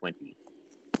 2020.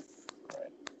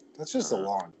 Right. That's just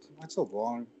That's a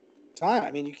long time.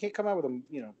 I mean, you can't come out with a.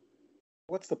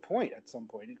 What's the point? At some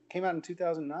point, it came out in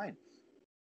 2009.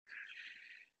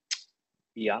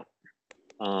 Yeah.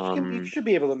 You should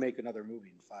be able to make another movie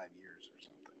in 5 years or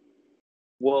something.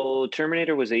 Well,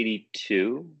 Terminator was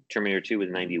 82. Terminator 2 was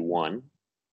 91.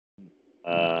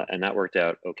 And that worked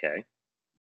out okay.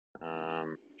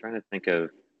 Trying to think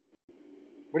of.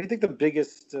 What do you think the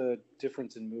biggest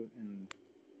difference in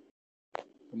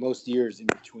the most years in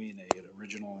between an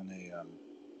original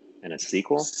and a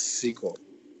sequel? Sequel,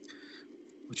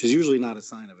 which is usually not a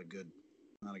sign of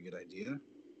not a good idea.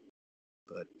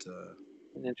 But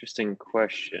an interesting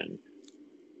question.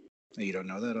 You don't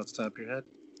know that off the top of your head,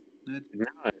 Ned? No,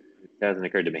 it hasn't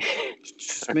occurred to me.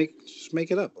 just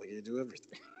make it up. Like you do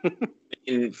everything.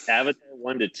 In Avatar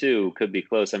 1 to 2 could be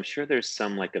close. I'm sure there's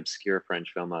some like obscure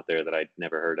French film out there that I'd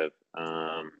never heard of.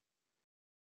 I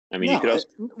mean, you could also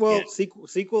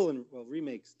sequel and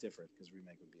remake's different because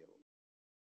remake would be able.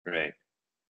 Right.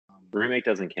 Remake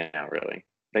doesn't count really.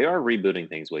 They are rebooting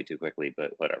things way too quickly,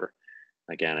 but whatever.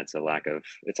 Again, it's a lack of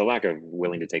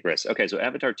willing to take risks. Okay, so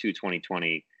Avatar 2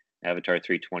 2020, Avatar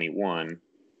 3 21,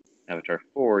 Avatar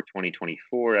 4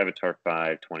 2024, Avatar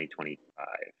 5 2025.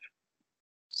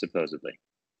 Supposedly.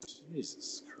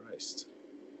 Jesus Christ.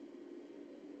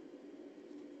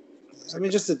 I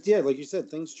mean, like you said,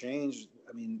 things change.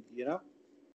 I mean,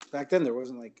 back then there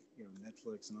wasn't like,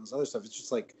 Netflix and all this other stuff. It's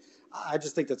just like, I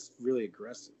just think that's really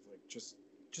aggressive. Like, just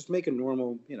make a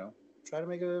normal, try to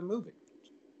make a movie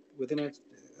within a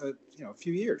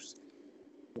few years.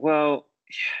 Well,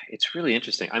 it's really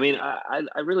interesting. I mean,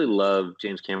 I really love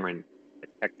James Cameron, the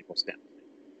technical standpoint.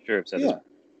 Sure, I've said this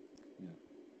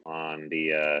on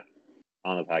the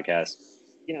podcast.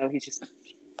 He's just not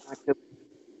good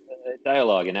at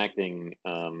dialogue and acting,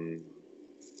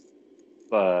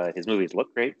 but his movies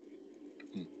look great.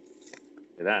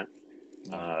 For that.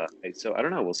 So I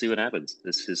don't know. We'll see what happens.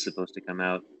 This is supposed to come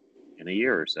out in a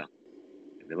year or so,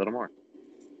 maybe a little more.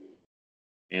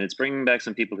 And it's bringing back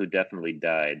some people who definitely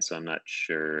died, so I'm not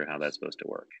sure how that's supposed to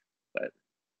work. But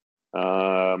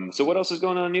so what else is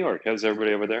going on in New York? How's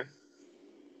everybody over there?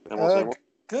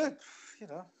 Good.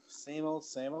 Same old.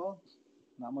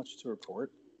 Not much to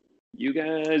report. You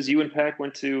and Pac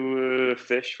went to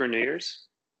Fish for New Year's?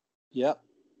 Yep.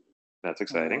 That's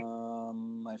exciting.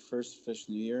 My first Fish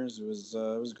New Year's, it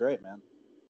was great, man.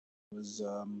 It was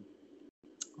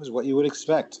what you would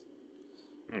expect.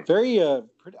 Very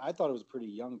I thought it was a pretty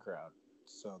young crowd.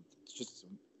 So it's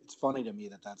funny to me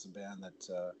that's a band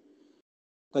that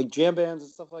like jam bands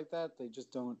and stuff like that,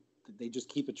 they just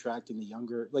keep attracting the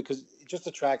younger, like, because it just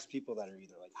attracts people that are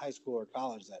either like high school or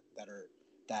college that are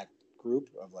that group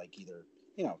of like either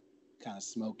kind of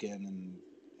smoking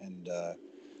and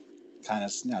kind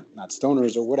of not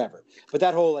stoners or whatever, but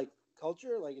that whole like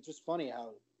culture, like it's just funny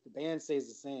how the band stays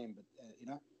the same, but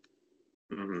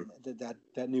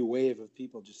that new wave of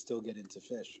people just still get into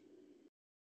Fish.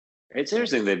 It's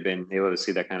interesting they've been able to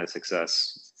see that kind of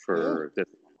success for this.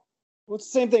 Well, it's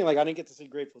the same thing. Like, I didn't get to see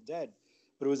Grateful Dead,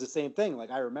 but it was the same thing. Like,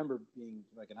 I remember being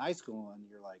like in high school and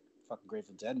you're like, fucking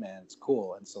Grateful Dead, man, it's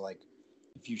cool. And so like,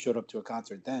 if you showed up to a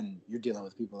concert then, you're dealing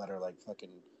with people that are like fucking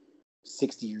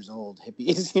 60 years old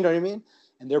hippies, you know what I mean?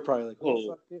 And they're probably like,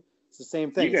 fuck you. It's the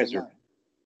same thing.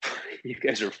 You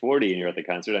guys are 40 and you're at the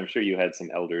concert. I'm sure you had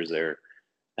some elders there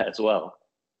as well.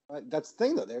 That's the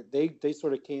thing though. They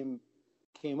sort of came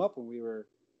up when we were,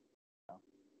 I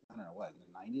don't know what, in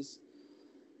the 90s.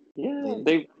 Yeah,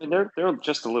 they're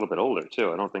just a little bit older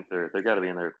too. I don't think they're got to be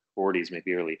in their 40s,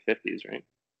 maybe early 50s, right?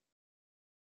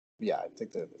 Yeah, I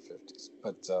think they're the 50s.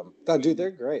 But dude,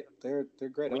 they're great. They're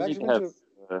great.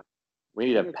 We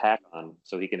need to have Pac on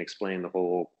so he can explain the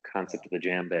whole concept of the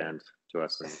jam band to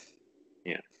us. And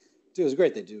yeah, dude, it was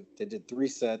great. They did 3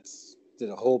 sets. Did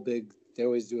a whole big. They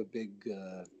always do a big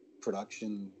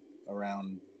production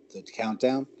around the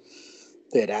countdown.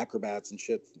 They had acrobats and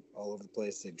shit all over the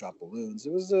place. They dropped balloons.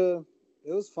 It was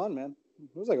fun, man.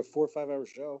 It was like a 4 or 5 hour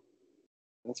show.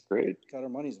 That's great. Got our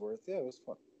money's worth. Yeah, it was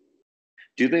fun.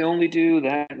 Do they only do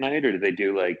that night, or do they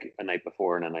do like a night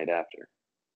before and a night after?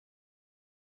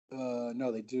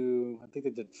 No, they do. I think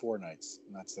they did 4 nights,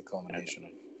 and that's the culmination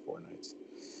of 4 nights.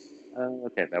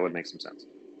 Okay, that would make some sense.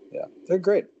 Yeah, they're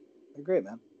great. They're great,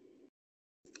 man.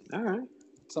 All right.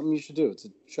 It's something you should do.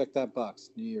 Check that box.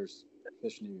 New Year's.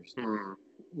 Fish New Year's.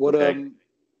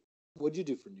 What'd you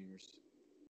do for New Year's?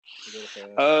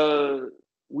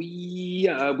 We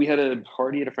had a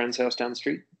party at a friend's house down the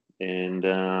street, and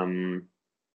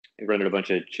we rented a bunch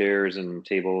of chairs and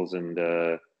tables and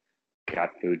got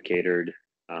food catered.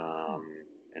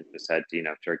 and just had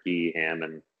turkey, ham,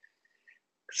 and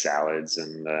salads,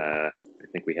 and I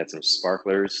think we had some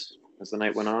sparklers as the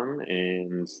night went on.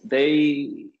 And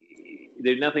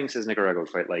nothing says Nicaragua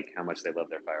quite like how much they love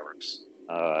their fireworks.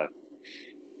 The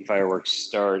fireworks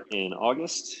start in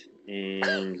August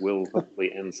and will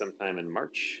hopefully end sometime in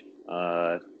March.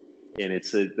 And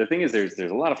the thing is, there's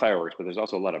a lot of fireworks, but there's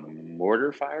also a lot of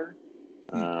mortar fire.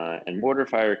 And mortar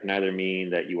fire can either mean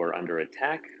that you are under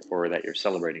attack or that you're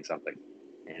celebrating something.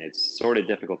 And it's sort of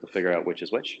difficult to figure out which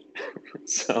is which.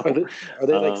 So are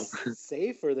they like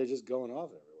safe, or are they just going off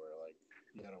everywhere? Like,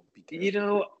 be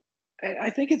careful. I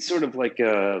think it's sort of like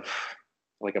a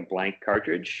blank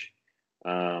cartridge.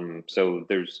 So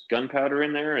there's gunpowder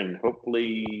in there, and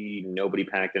hopefully nobody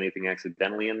packed anything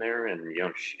accidentally in there, and you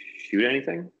don't shoot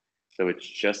anything. So it's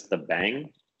just the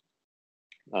bang.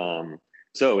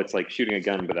 So it's like shooting a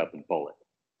gun without the bullet.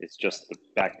 It's just the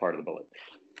back part of the bullet,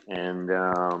 and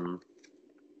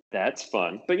that's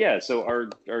fun. But yeah, so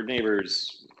our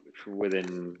neighbors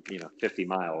within 50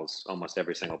 miles, almost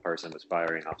every single person was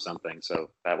firing off something. So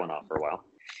that went off for a while.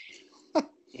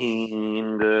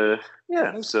 And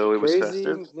so it was crazy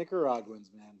festive.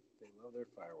 Nicaraguans, man, they love their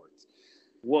fireworks.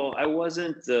 Well, I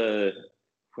wasn't.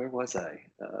 Where was I?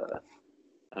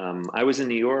 I was in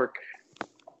New York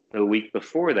the week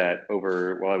before that. I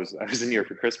was in New York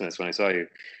for Christmas when I saw you,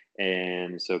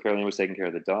 and so Caroline was taking care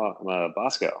of the dog,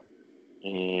 Bosco,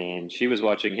 and she was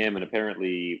watching him, and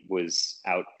apparently was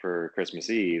out for Christmas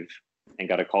Eve, and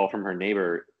got a call from her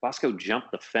neighbor. Bosco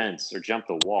jumped the fence or jumped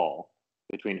the wall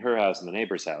between her house and the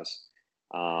neighbor's house.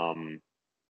 And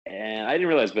I didn't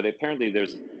realize, but apparently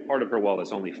there's part of her wall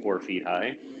that's only 4 feet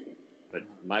high, but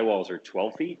my walls are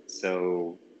 12 feet.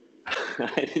 So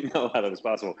I didn't know how that was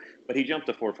possible, but he jumped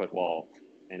a 4-foot wall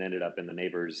and ended up in the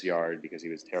neighbor's yard because he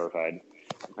was terrified,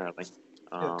 apparently.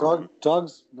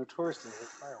 Dogs notoriously hate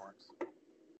fireworks.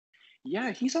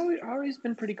 Yeah, he's always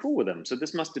been pretty cool with them. So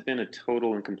this must have been a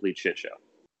total and complete shit show.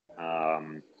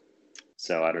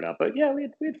 So I don't know, but yeah, we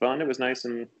had fun. It was nice,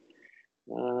 and it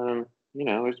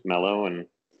was mellow, and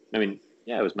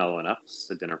it was mellow enough. It's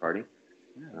a dinner party.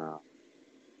 Yeah.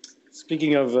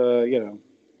 Speaking of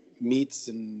meats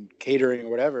and catering or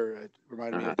whatever, it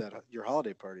reminded me of that your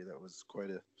holiday party. That was quite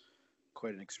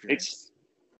an experience.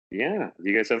 Yeah,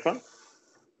 you guys have fun?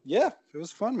 Yeah, it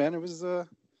was fun, man. It was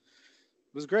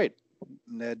great.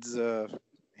 Ned's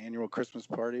annual Christmas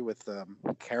party with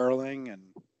caroling and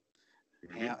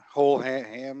whole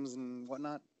hams and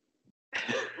whatnot.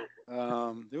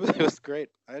 It was great.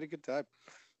 I had a good time.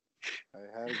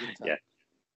 Yeah,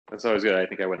 that's always good. I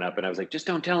think I went up and I was like, just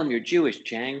don't tell him you're Jewish,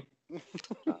 Chang.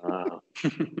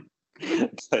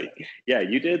 Yeah,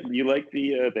 you did. You like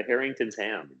the Harrington's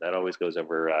ham. That always goes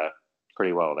over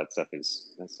pretty well. That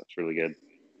stuff's really good.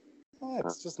 Yeah,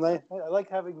 it's just nice. I like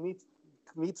having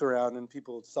meats around and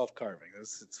people self-carving.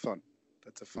 It's fun.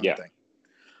 That's a fun thing.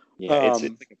 Yeah, it's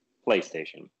like a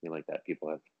PlayStation. You like that? People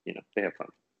have, they have fun.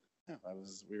 Yeah,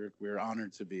 we were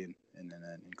honored to be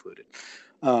included.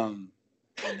 And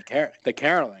the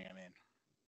caroling. I mean,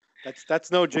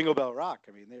 that's no Jingle Bell Rock.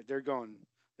 I mean, they're going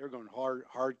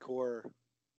hardcore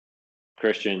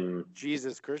Christian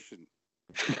Christian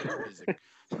music.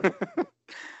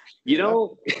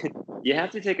 You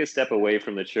have to take a step away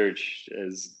from the church,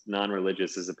 as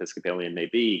non-religious as Episcopalian may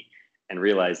be, and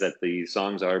realize that the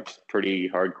songs are pretty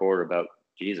hardcore about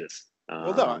Jesus.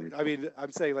 Well, no, I mean,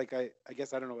 I'm saying, like, I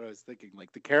guess I don't know what I was thinking. Like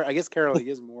I guess caroling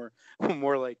is more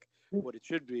like what it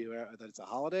should be, that it's a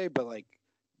holiday. But like,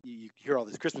 you hear all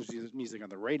this Christmas music on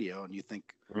the radio, and you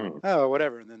think, oh,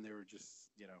 whatever. And then they were just,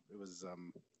 it was,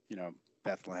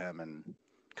 Bethlehem and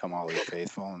Come All Ye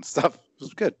Faithful and stuff. It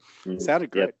was good. It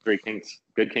sounded great. Yeah, Three Kings.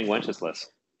 Good King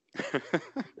Wenceslas.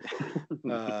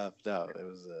 No, it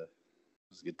was a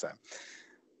good time.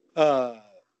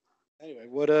 Anyway,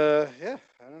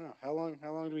 I don't know. How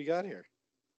long do we got here?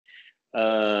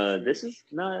 This is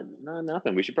not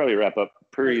nothing. We should probably wrap up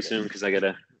pretty soon because I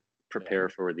gotta prepare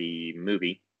for the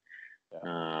movie.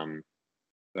 Yeah.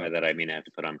 By that I mean I have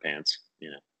to put on pants,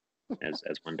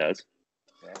 as one does.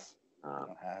 Yeah.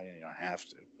 You don't have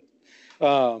to.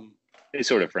 But, they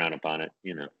sort of frown upon it,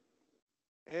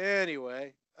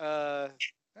 Anyway, all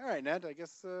right, Ned. I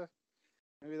guess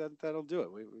maybe that'll do it.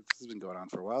 This has been going on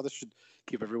for a while. This should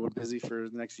keep everyone busy for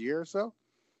the next year or so.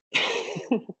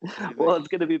 Well, it's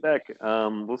good to be back.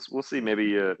 We'll see.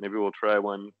 Maybe we'll try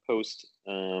one post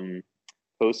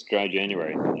dry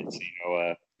January and see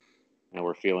how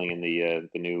we're feeling in the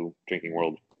new drinking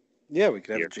world. Yeah, we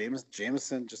could have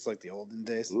Jameson, just like the olden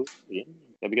days. Ooh, yeah,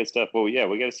 that'd be good stuff. Well, yeah,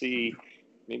 we got to see.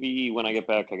 Maybe when I get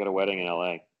back, I got a wedding in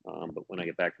LA. But when I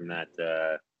get back from that,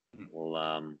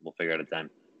 we'll figure out a time.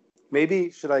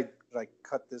 Maybe should I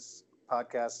cut this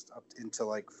podcast up into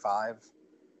like 5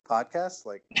 podcasts,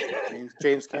 like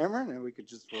James Cameron, and we could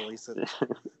just release it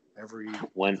every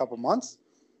couple months?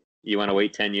 You want to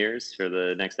wait 10 years for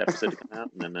the next episode to come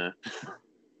out, and then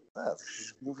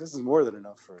this is more than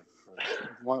enough for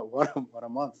one a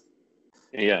month.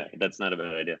 Yeah, that's not a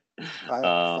bad idea.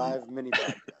 5 mini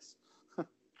podcasts.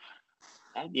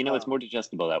 It's more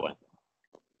digestible that way.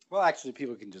 Well, actually,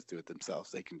 people can just do it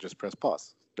themselves. They can just press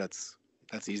pause. That's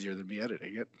easier than me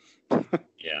editing it.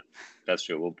 Yeah, that's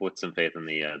true. We'll put some faith in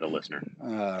the listener.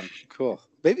 Cool.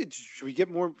 Maybe should we get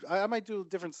more? I might do a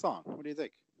different song. What do you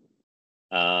think?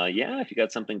 Yeah, if you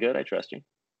got something good, I trust you.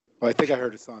 Well, I think I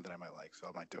heard a song that I might like, so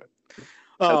I might do it.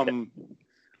 Okay.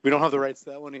 We don't have the rights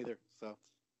to that one either, so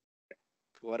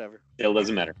whatever. It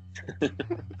doesn't matter. All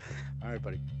right,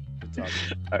 buddy. Good talking.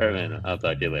 All right, man. I'll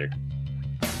talk to you later.